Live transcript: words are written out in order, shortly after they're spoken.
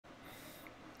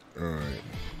Alright.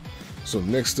 So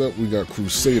next up we got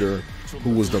Crusader,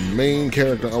 who was the main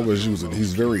character I was using.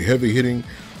 He's very heavy hitting,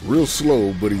 real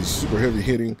slow, but he's super heavy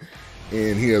hitting,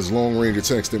 and he has long range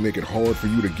attacks that make it hard for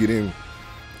you to get in.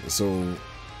 So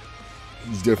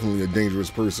he's definitely a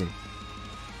dangerous person.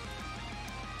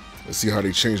 Let's see how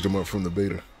they changed him up from the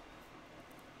beta.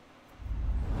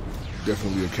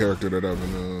 Definitely a character that I've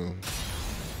been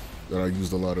that I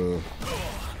used a lot of.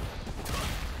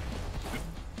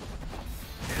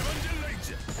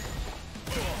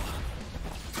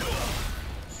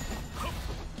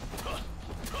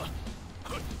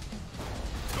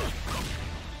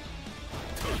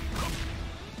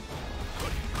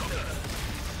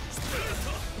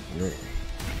 Yep.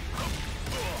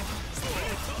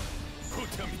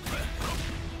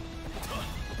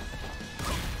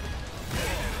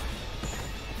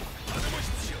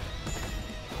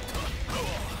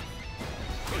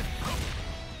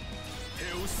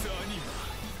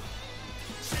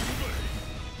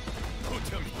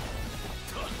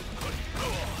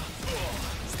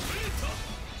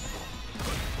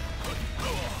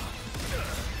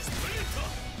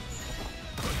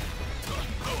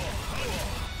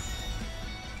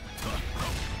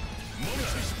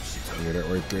 Yeah, that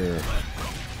right there.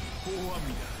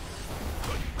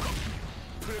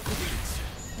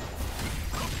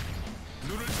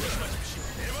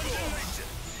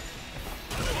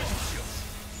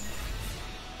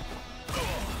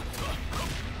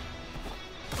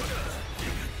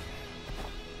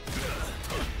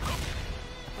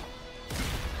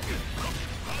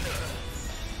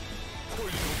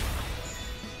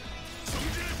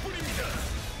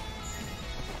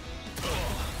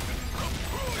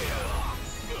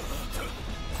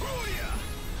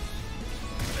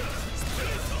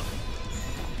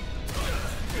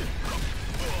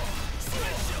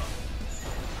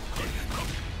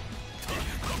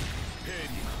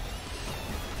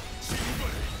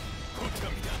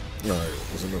 Alright,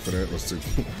 that's enough of that. Let's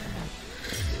take.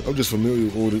 I'm just familiar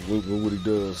with what he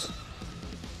does.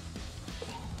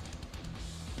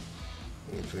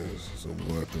 Okay, so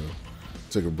we'll have to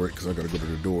take a break because I gotta go to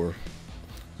the door.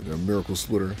 We got Miracle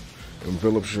Splitter.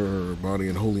 Envelops your body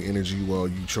in holy energy while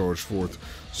you charge forth,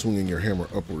 swinging your hammer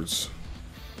upwards.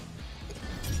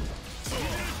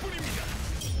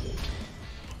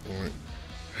 Alright.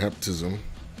 Haptism.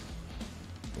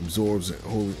 Absorbs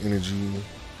holy energy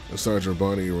inside your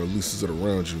body or releases it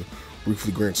around you.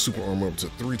 Briefly grants super armor up to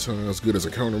 3 times, good as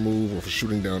a counter move or for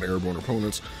shooting down airborne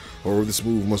opponents. However, this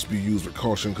move must be used with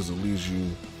caution because it leaves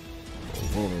you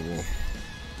vulnerable.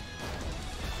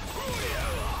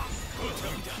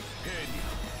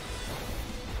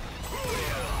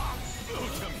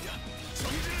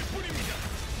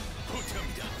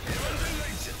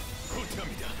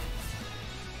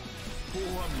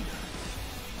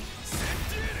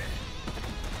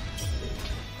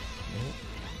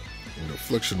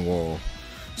 Deflection wall.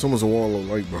 Summons a wall of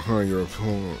light behind your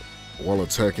opponent while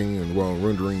attacking and while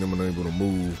rendering them unable to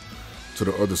move to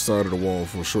the other side of the wall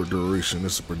for a short duration.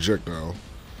 This is a projectile.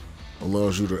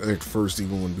 Allows you to act first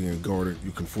even when being guarded.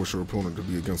 You can force your opponent to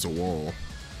be against a wall.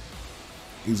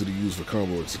 Easy to use for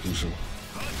combo execution.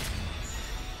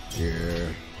 Yeah.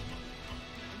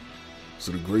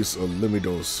 So the Grace of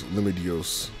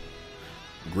Limidios.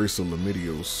 Grace of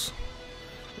Limidios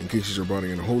encases your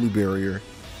body in a holy barrier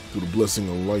through the blessing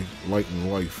of light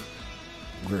and life.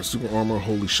 Grant super armor.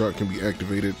 Holy shot can be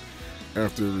activated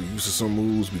after the use of some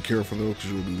moves. Be careful though,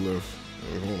 because you'll be left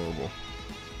vulnerable.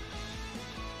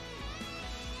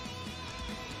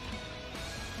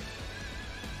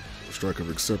 Strike of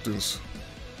Acceptance.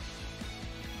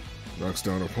 Knocks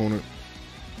down opponent.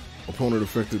 Opponent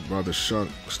affected by the shock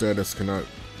status cannot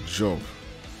jump.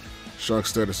 Shock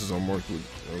statuses are marked with.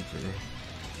 Okay.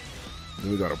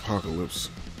 Then we got Apocalypse.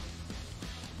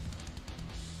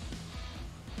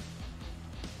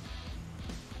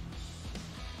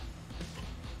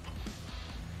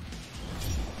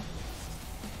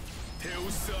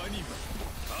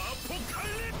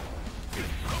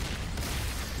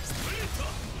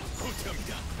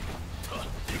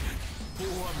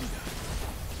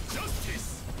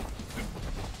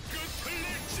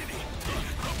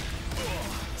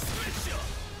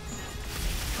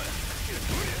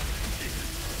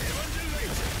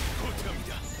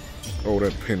 Oh,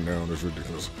 that pin down is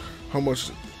ridiculous. How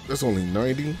much? That's only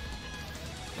 90?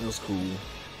 That's cool.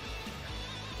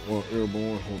 Well,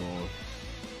 airborne, hold on.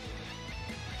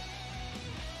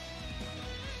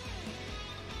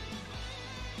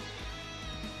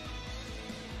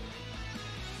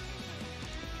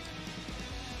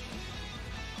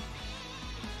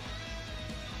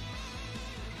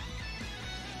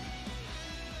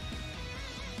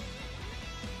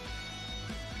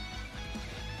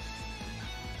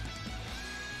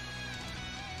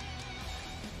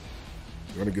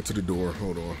 Gotta get to the door.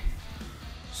 Hold on.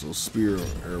 So spear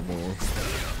airborne.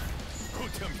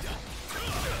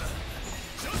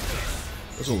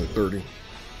 That's only 30.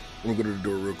 I'm gonna go to the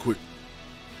door real quick.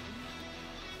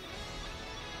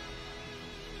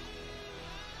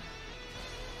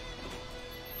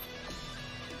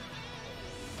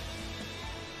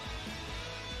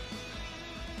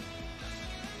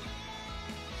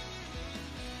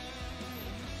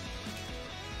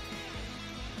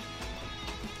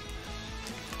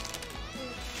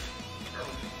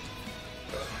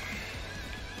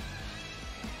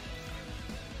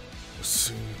 Let's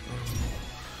see.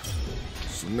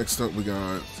 So next up we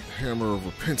got Hammer of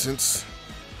Repentance,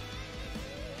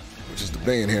 which is the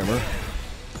band hammer.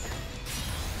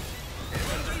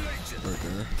 Right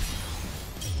there.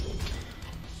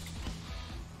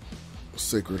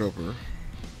 Sacred Upper.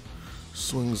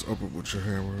 Swings upward with your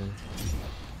hammer.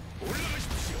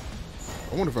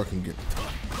 I wonder if I can get...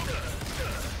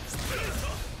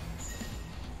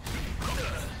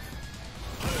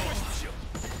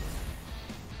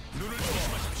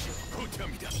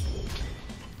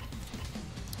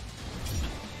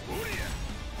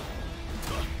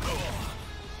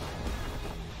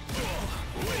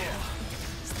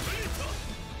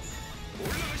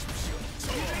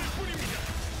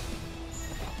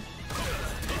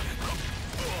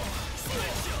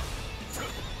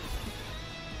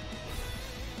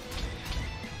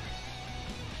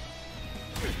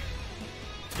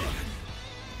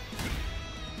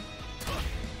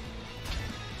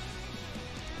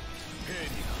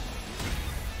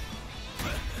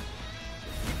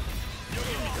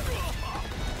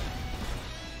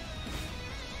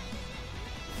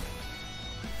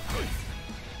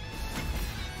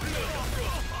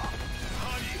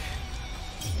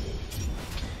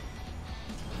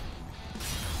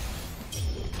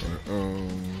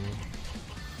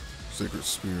 Sacred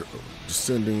Spear,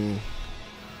 descending.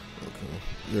 Okay,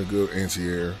 yeah, good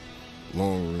anti-air,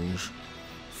 long range,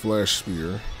 flash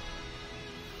spear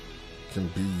can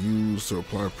be used to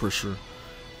apply pressure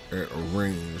at a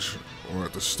range or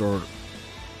at the start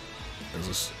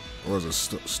as a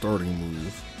starting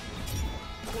move.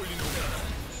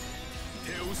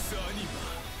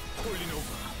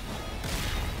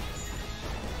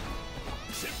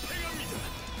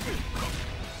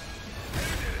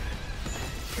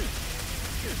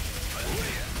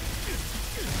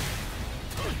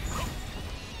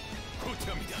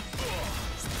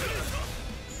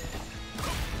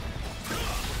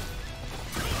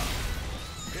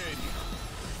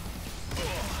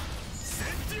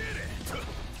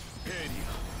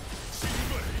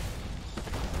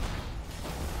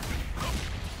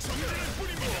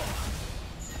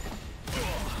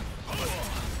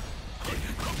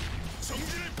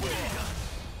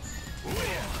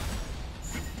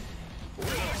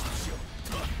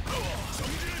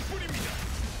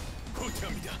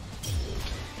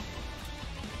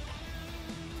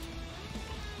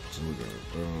 So we got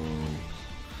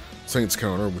Saint's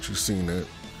Counter, which you've seen that.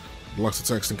 Blocks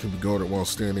attacks and can be guarded while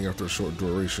standing after a short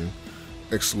duration.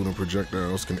 Excluding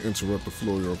projectiles can interrupt the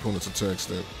flow of your opponent's attacks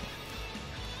that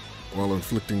while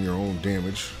inflicting your own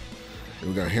damage. And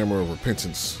we got Hammer of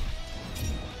Repentance.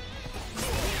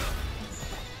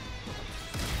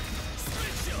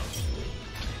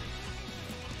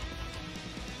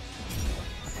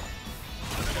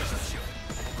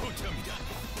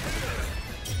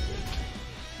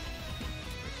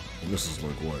 And this is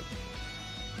like what?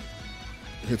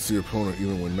 Hits the opponent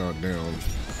even when knocked down.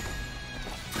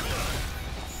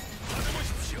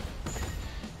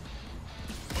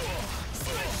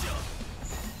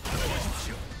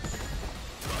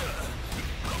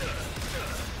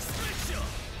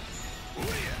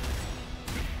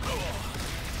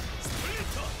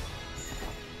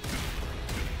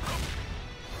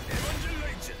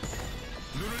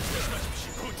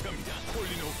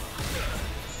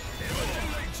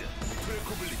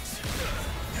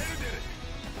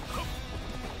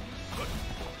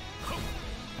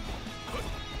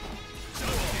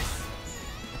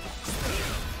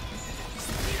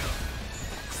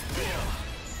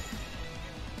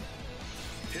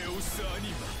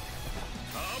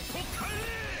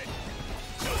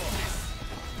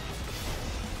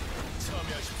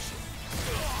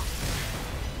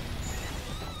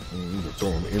 Throw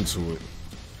him into it.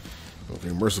 Okay,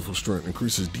 Merciful Strength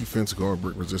increases defense, guard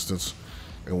break resistance,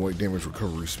 and weight damage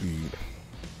recovery speed.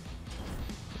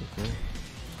 Okay.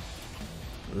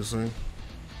 This thing?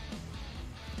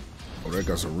 Oh, that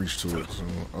got some reach to it, so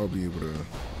I'll be able to.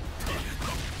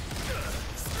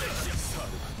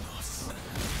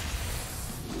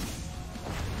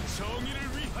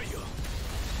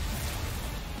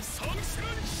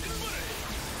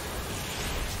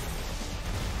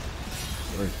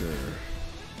 right there.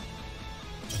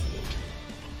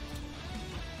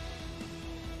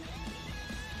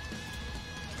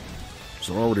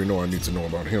 So I already know I need to know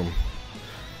about him.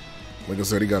 Like I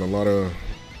said, he got a lot of,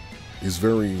 he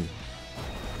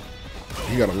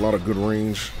got a lot of good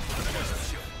range.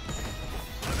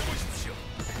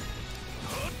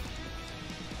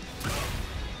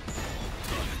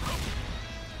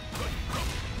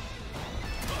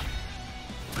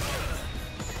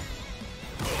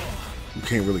 You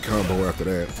can't really combo after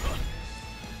that.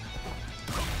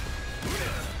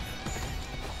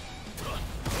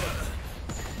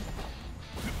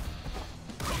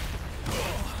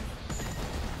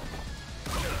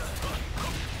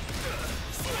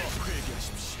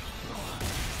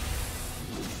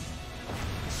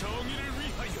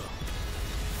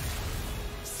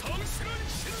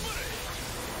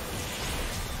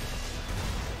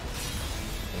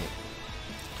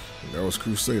 That was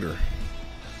Crusader.